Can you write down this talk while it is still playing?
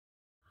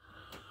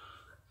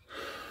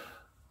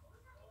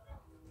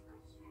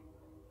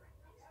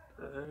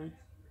heck?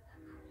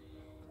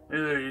 Hey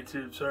there,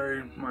 YouTube.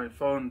 Sorry, my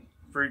phone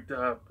freaked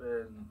up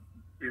and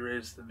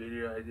erased the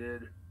video I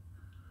did.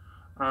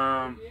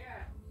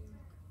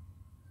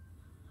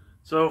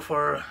 So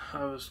far,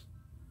 I was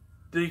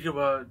thinking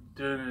about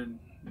doing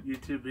a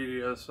YouTube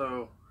video,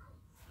 so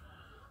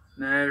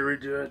now I had to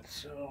redo it.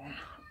 So,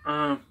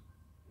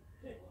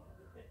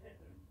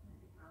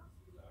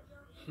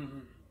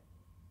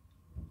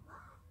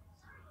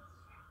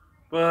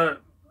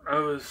 but I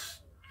was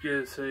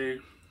gonna say.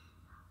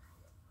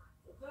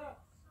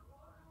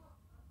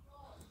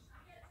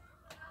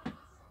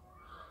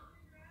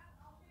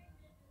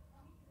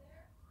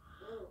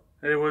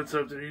 Hey, what's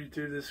up to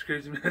YouTube? This is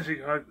Crazy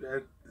Magic Hawk.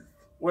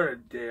 What a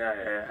day I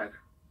had.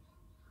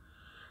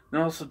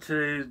 And also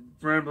today's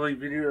rambling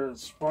video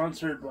is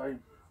sponsored by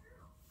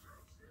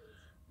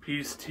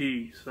Peace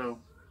Tea. So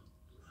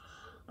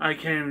I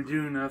can't even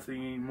do nothing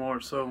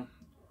anymore. So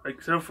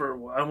except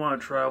for I want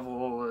to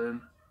travel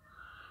and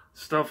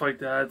stuff like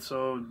that.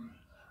 So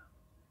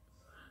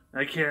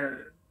I can't.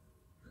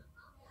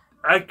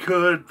 I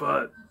could,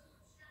 but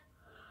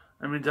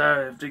I mean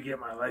I have to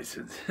get my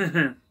license.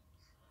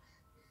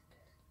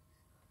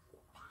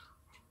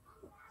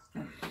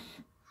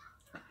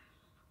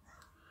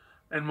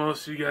 And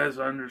most of you guys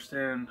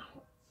understand.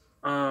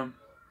 I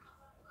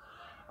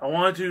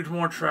want to do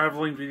more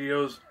traveling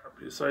videos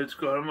besides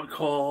going to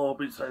McCall,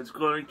 besides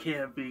going to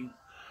camping.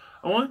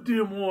 I want to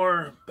do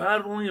more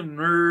battling of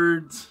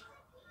nerds.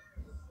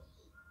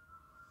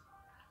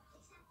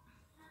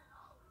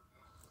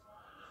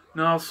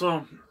 And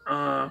also,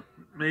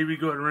 maybe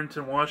go to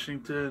Renton,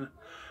 Washington.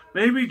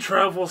 Maybe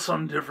travel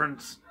some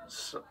different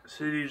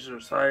cities or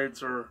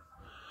sites or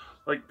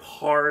like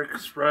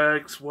parks,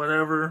 recs,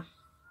 whatever.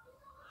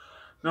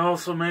 And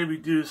also maybe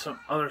do some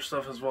other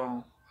stuff as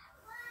well.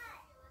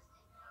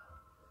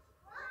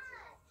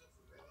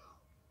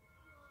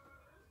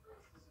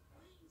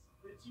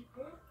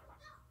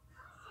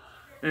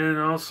 And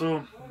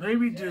also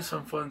maybe do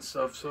some fun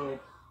stuff. So,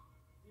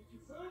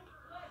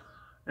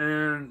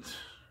 and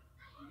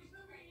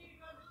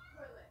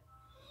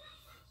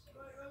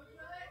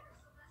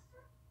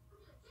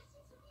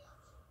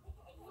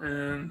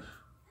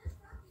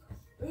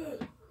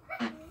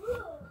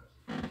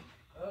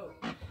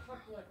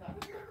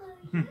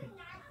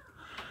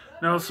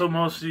now, so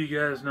most of you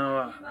guys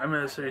know I'm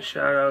going to say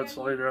shout outs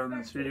later on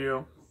this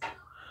video.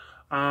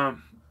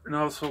 And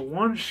also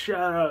one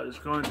shout out is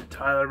going to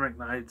Tyler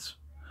McKnights.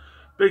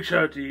 Big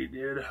shout out to you,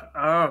 dude.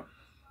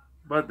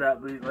 But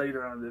that'll be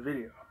later on in the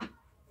video.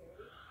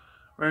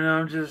 Right now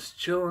I'm just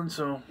chilling,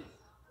 so.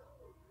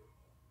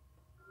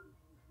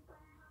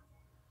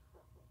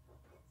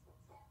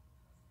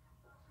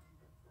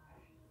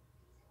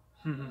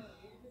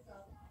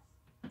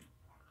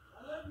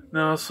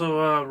 No,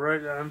 so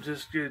right now I'm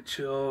just gonna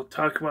chill,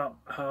 talk about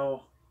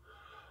how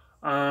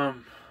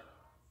on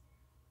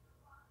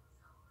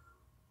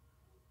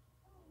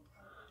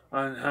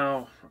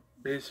how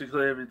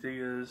basically everything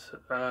is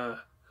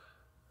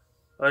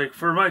like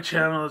for my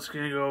channel it's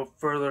gonna go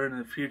further in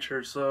the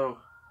future, so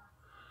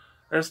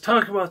let's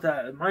talk about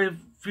that. My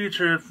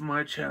future for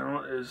my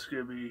channel is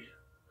gonna be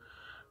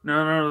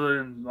none other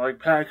than like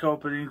pack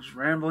openings,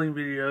 rambling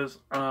videos,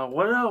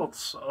 what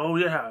else? Oh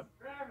yeah.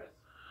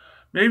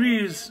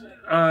 Maybe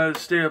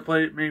stay up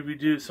late, maybe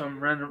do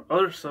some random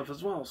other stuff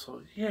as well,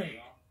 so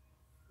yay.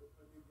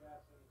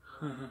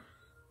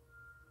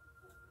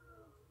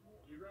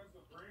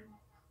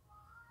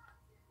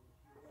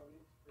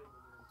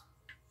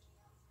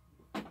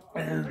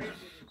 And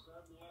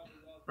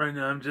right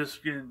now I'm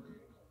just going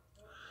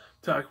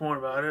to talk more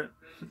about it.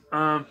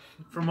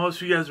 For most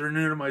of you guys who are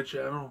new to my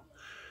channel,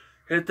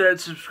 hit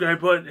that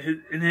subscribe button,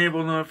 hit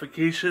enable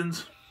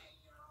notifications,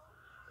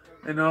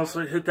 and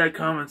also hit that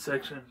comment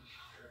section.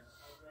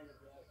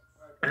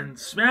 And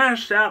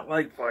smash that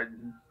like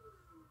button.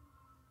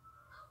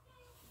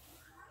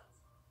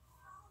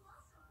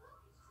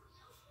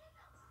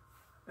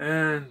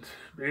 And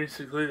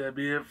basically that'd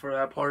be it for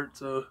that part.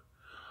 So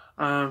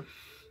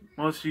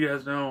most of you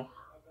guys know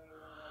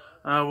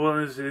one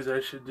of these days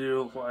I should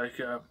do like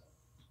a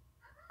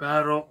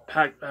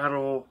pack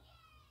battle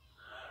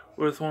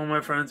with one of my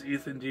friends,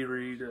 Ethan D.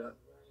 Reed.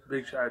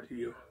 Big shout out to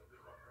you.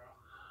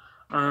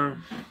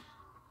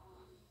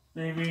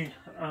 Maybe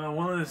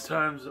one of these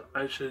times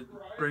I should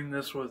bring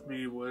this with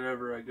me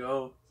wherever I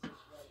go,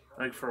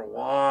 like for a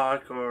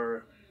walk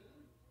or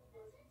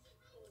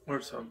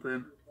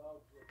something.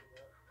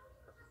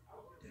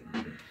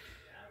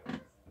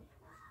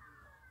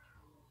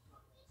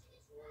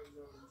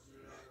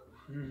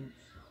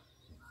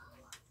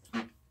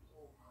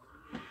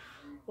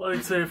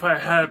 Like say if I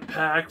had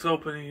packs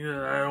opening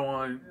and I don't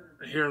want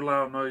to hear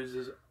loud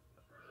noises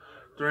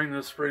during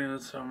the spring and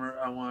the summer,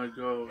 I want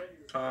to go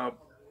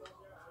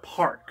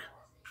park.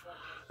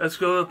 Let's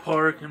go to the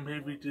park and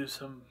maybe do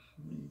some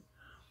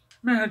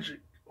magic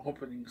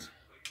openings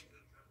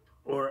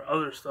or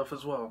other stuff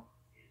as well.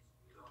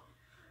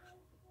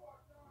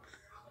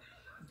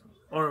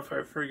 Or if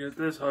I forget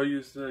this, I'll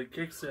use the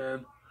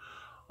kickstand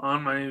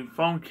on my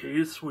phone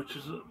case, which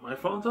is my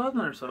phone's on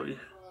there, so yeah.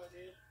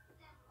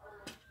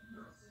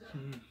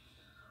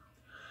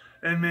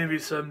 And maybe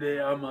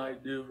someday I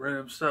might do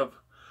random stuff.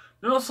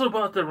 And also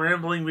about the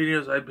rambling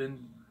videos I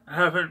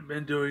haven't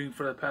been doing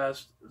for the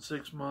past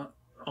 6 months,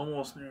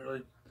 almost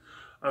nearly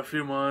a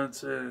few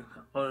months, and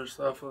other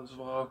stuff as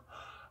well.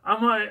 I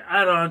might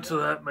add on to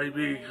that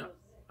maybe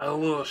a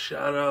little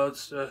shout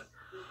outs to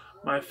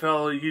my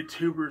fellow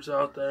YouTubers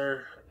out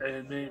there,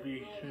 and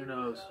maybe, who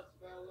knows.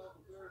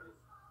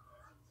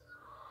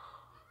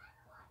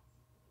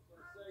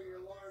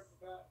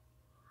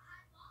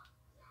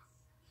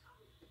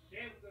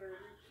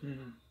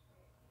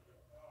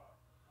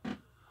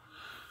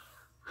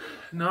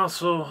 And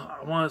also,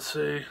 I want to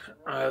say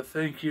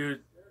thank you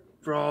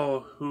for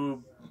all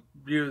who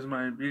views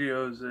my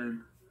videos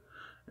and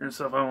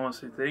stuff. I want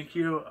to say thank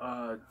you.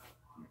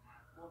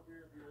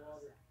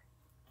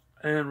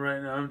 And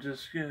right now, I'm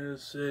just gonna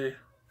say,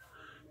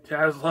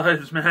 Taz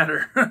Lives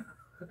Matter.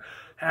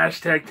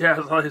 Hashtag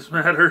Taz Lives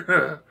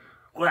Matter.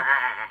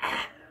 I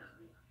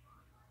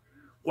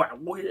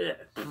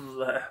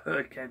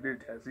can't do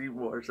Taz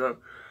anymore, so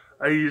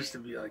I used to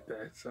be like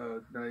that,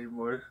 so not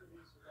anymore.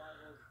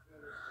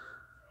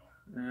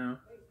 Yeah.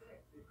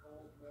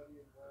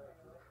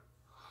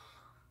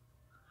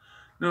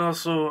 And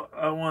also,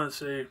 I want to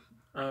say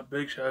a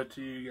big shout out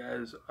to you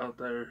guys out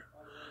there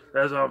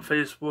that's on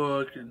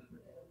Facebook and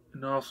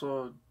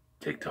also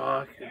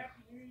TikTok.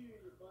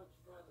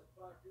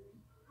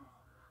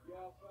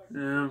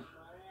 Yeah.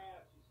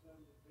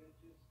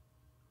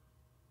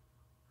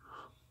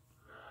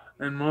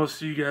 And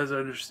most of you guys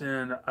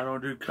understand I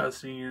don't do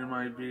cussing in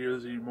my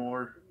videos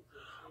anymore,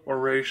 or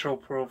racial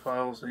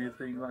profiles,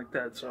 anything like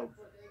that, so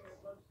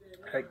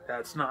heck,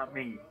 that's not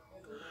me.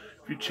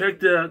 If you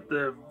checked out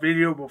the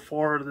video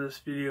before this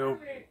video,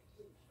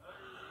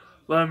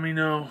 let me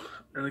know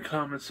in the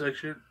comment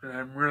section, and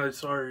I'm really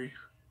sorry.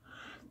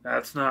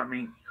 That's not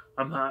me.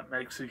 I'm not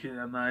Mexican.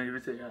 I'm not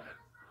anything.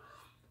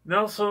 And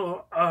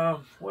also,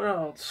 what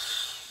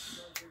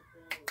else?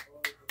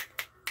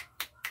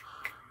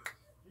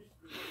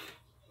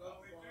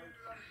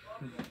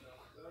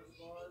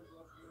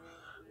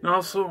 And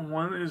also,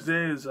 one of these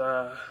days,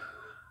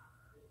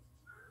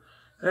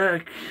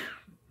 heck,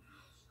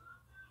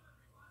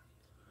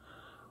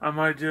 I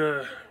might do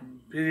a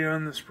video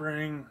in the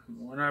spring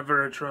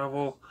whenever I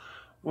travel.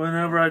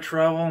 Whenever I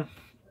travel,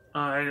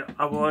 I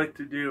would like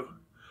to do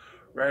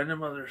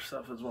random other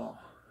stuff as well.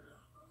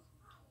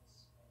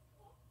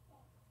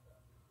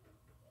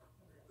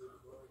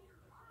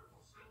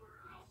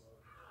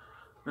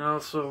 And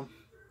also,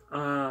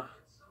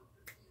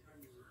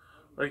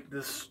 like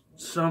this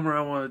summer,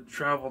 I want to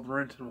travel to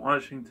Renton,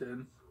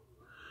 Washington,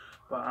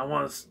 but I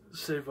want to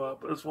save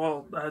up as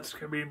well. That's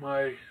gonna be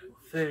my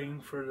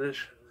thing for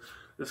this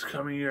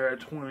coming year at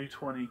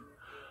 2020.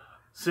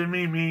 Send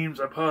me memes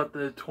about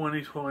the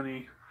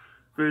 2020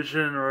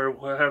 vision or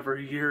whatever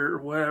year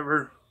or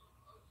whatever.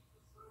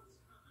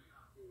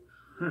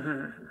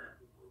 And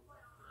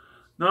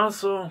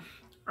also,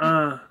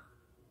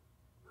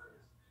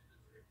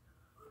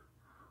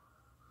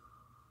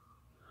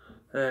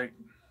 heck,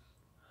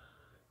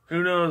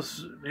 who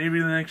knows, maybe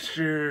next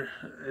year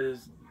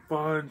is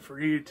fun for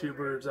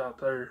YouTubers out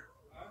there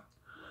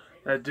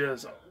that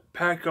does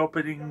pack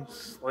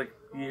openings like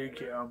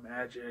Yu-Gi-Oh,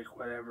 Magic,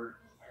 whatever,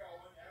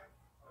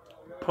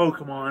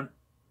 Pokemon,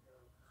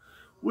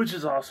 which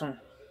is awesome.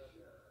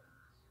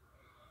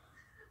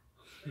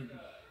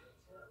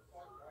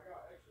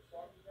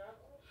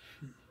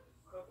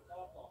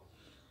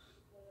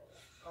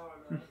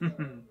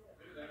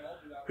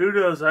 Who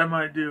knows, I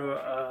might do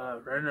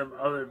random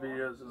other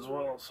videos as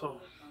well, so.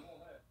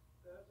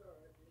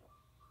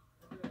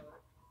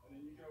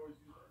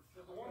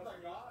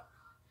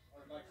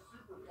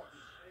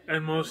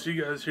 And most of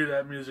you guys hear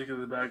that music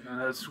in the background.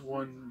 That's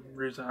one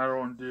reason I don't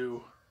want to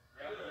do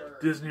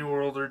Disney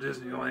World or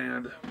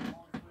Disneyland.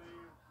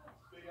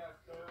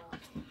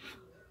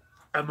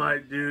 I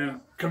might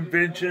do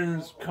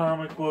conventions,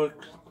 comic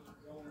books,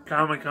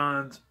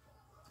 Comic-Cons,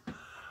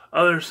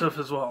 other stuff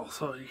as well.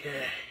 So,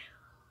 yay.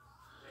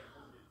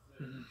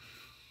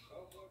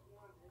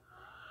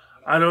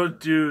 I don't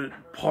do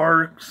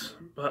parks,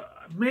 but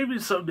maybe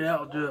someday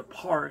I'll do a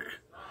park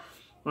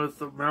with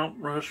the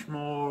Mount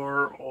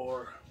Rushmore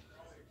or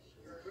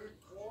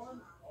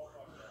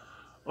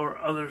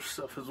other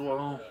stuff as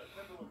well.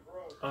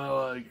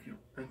 Like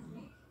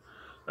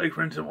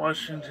Renton,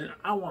 Washington.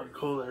 I want to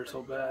go there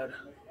so bad.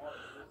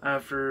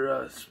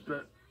 After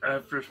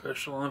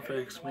Special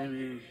Olympics,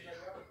 maybe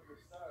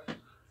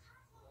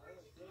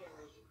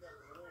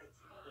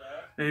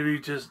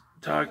just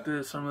talk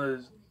to some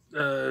of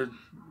the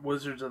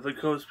Wizards of the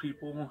Coast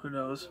people. Who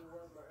knows?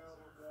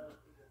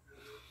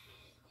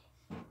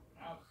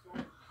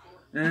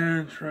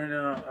 And right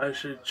now, I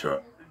should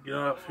get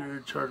off here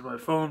and charge my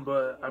phone,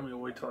 but I'm gonna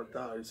wait till it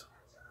dies.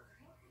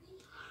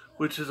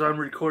 Which is, I'm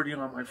recording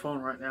on my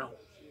phone right now.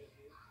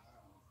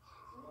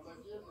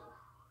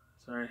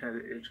 Sorry, I had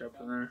to itch up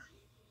in there.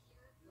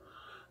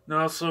 And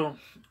also,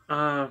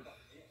 about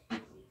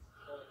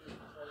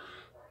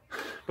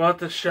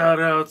the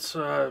shout outs,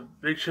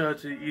 big shout out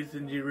to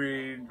Ethan G.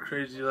 Reed,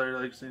 Crazy Larry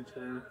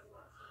Lexington,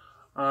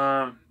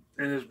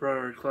 and his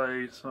brother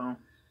Clay. So,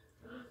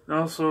 and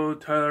also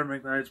Tyler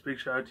McKnight's big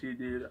shout out to you,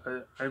 dude.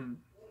 I'm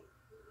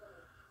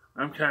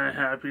kind of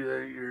happy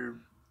that you're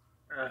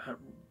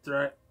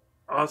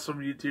awesome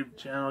YouTube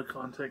channel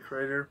content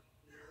creator,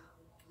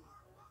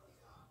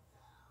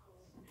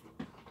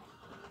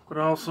 but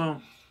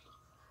also.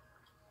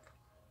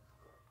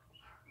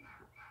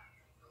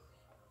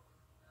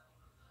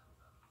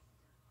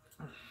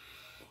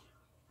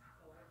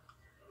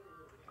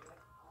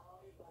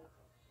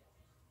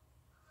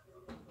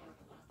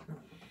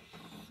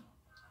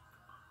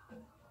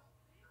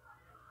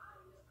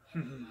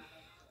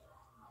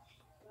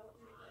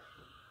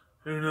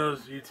 Who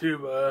knows,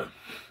 YouTube,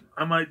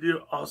 I might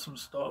do awesome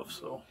stuff,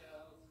 so.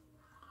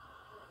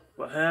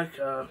 But heck,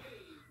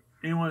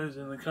 anyways,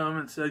 in the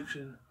comment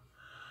section,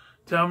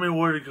 tell me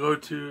where to go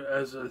to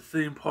as a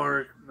theme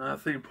park, not a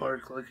theme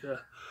park, like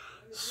a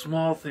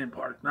small theme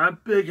park.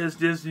 Not big as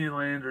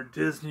Disneyland or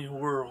Disney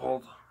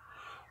World,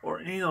 or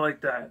anything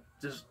like that.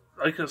 Just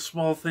like a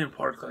small theme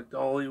park like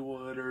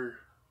Dollywood,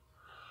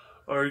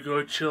 or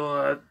go chill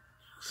at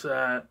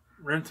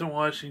Renton,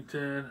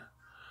 Washington.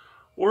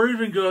 Or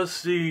even go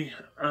see,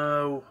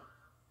 what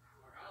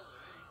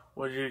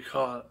do you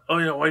call it? Oh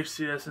yeah,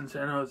 YCS in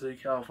San Jose,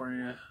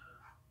 California.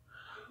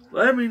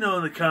 Let me know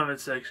in the comment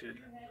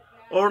section.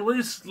 Or at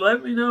least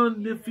let me know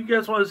if you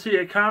guys want to see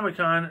a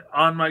Comic-Con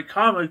on my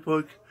comic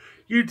book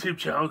YouTube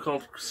channel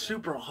called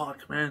Super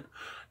Hawkman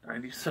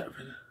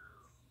 97.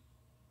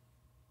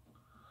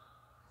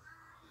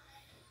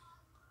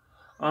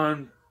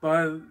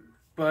 By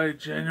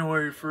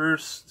January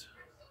 1st,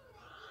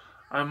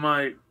 I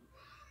might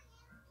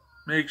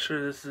make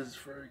sure this is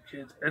for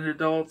kids and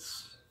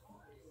adults.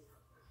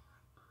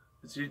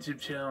 It's a YouTube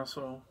channel,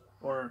 so,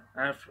 or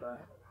after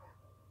that.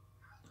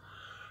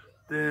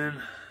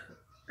 Then,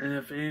 and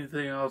if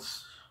anything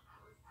else,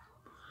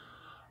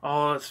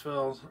 all else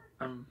fails,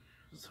 I'm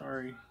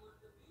sorry.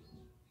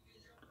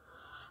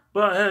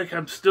 But heck,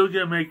 I'm still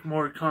gonna make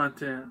more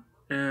content,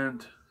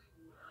 and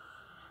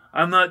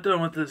I'm not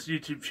done with this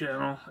YouTube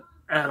channel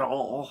at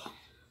all.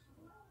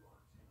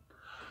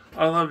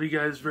 I love you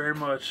guys very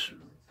much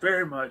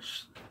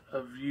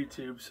of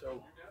YouTube,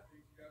 so.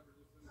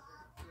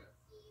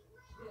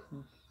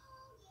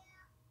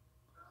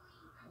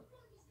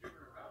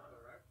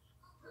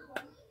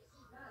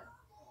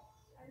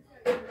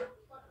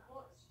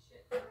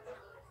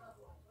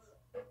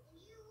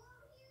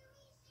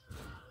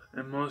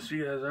 And most of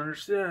you guys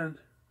understand.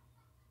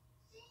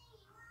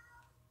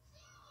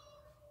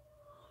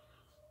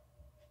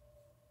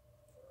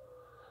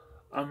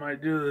 I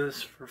might do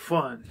this for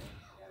fun.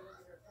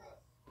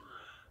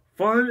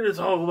 Fun is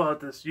all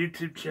about this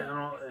YouTube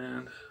channel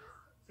and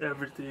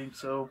everything,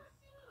 so.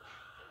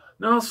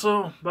 And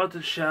also, about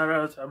the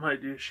shout-outs, I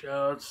might do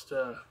shout-outs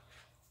to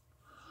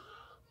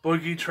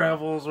Boogie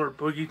Travels or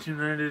Boogie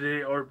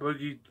 298 or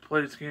Boogie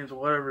Plays Games,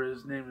 whatever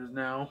his name is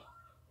now.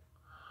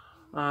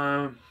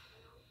 Tyler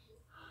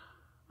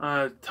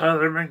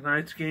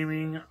McKnight's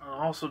Gaming.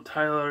 Also,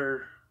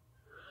 Tyler,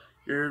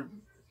 you're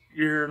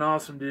an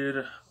awesome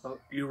dude.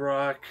 You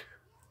rock.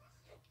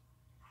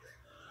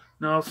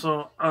 And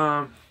also,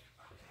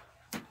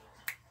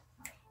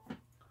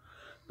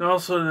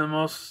 the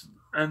most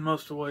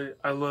of the way,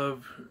 I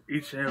love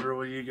each and every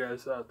one of you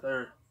guys out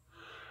there.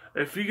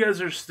 If you guys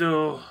are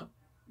still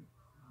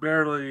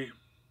barely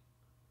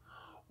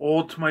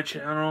old to my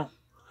channel,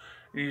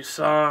 and you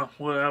saw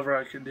whatever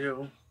I can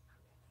do,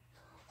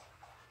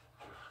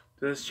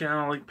 this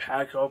channel, like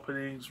pack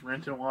openings,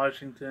 Renton,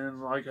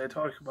 Washington, like I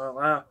talked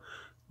about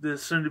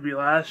this soon to be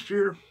last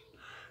year,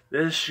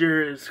 this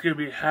year it's going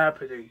to be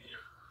happening.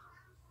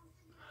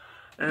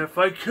 And if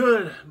I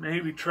could,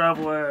 maybe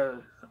travel at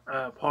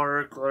a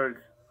park, like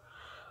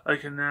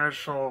a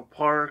national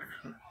park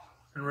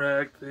and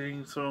rec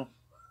thing, so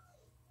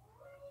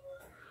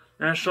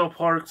national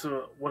parks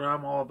are what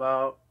I'm all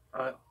about.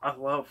 I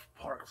love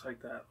parks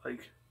like that.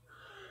 Like,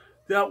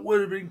 that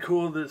would have been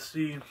cool to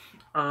see,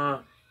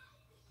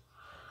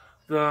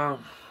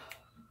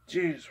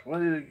 geez, what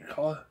did you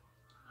call it?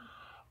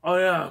 Oh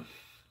yeah,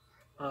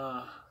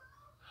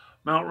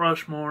 Mount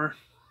Rushmore.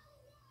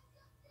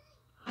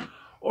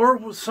 Or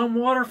with some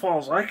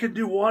waterfalls. I could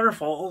do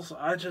waterfalls.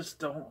 I just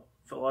don't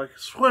feel like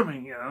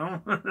swimming, you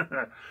know?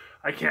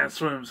 I can't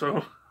swim,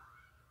 so.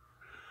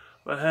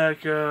 But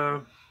heck,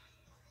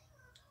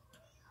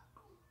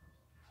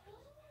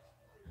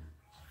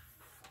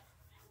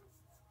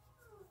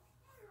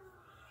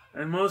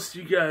 and most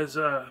of you guys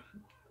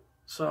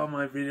saw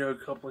my video a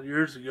couple of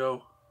years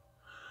ago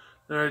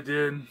that I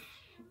did,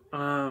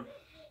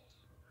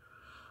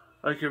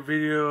 like a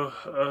video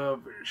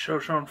of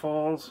Shoshone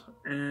Falls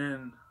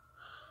in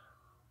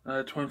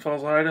Twin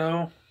Falls,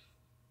 Idaho.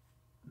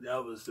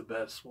 That was the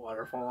best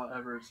waterfall I've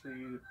ever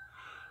seen.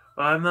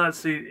 I've not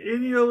seen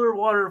any other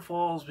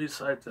waterfalls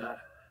besides that.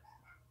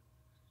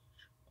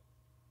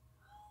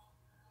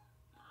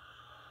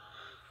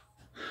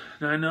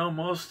 And I know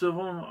most of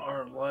them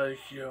are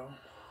like, you know,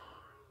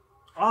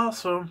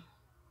 awesome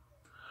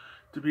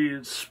to be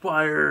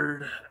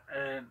inspired,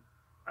 and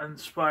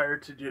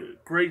inspired to do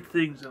great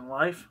things in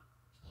life,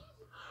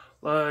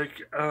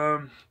 like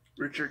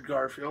Richard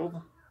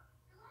Garfield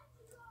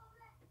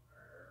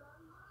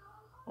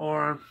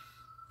or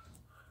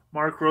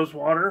Mark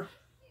Rosewater.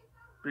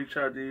 Big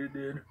shout out to you,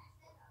 dude.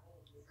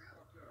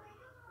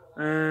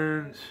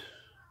 And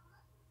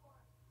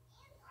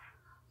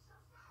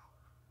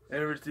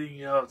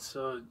everything else.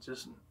 So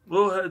just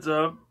little heads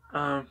up.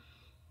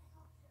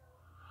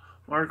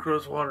 Mark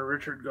Rosewater,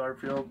 Richard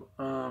Garfield.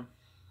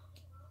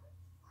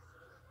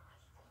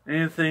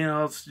 Anything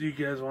else you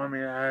guys want me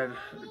to add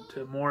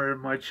to more of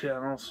my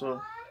channel?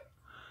 So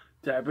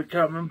type a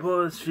comment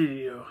below this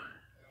video.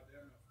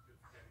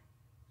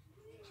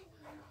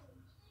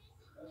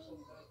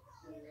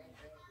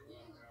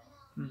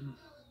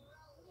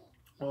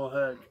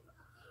 Well,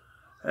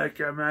 heck,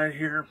 I'm out of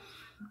here.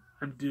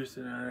 I'm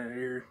deucing out of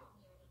here.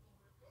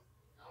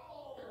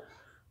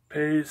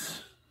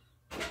 Peace.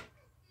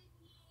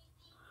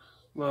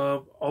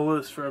 Love. All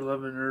this for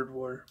Love and Nerd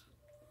War.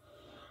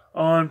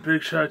 On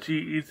Big Shot T,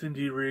 Ethan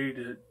D.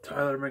 Reed,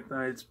 Tyler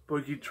McKnight's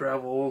Boogie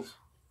Travels.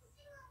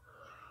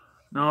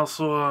 And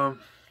also,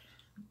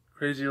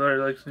 Crazy Larry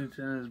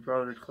Lexington and his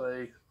brother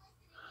Clay.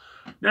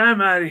 Now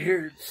I'm out of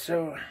here,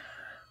 so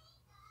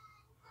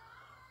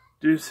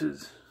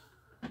deuces.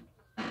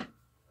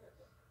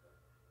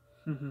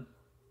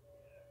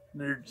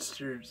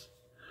 Nerdsters.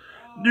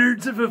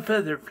 Nerds of a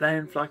feather fly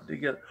and flock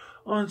together.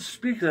 Oh, and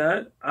speak of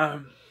that,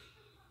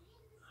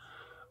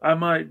 I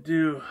might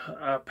do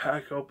a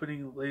pack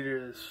opening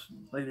later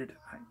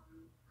tonight.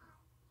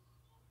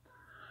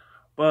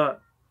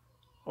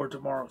 Or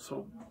tomorrow,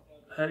 so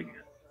heck.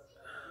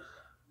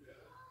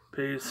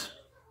 Peace.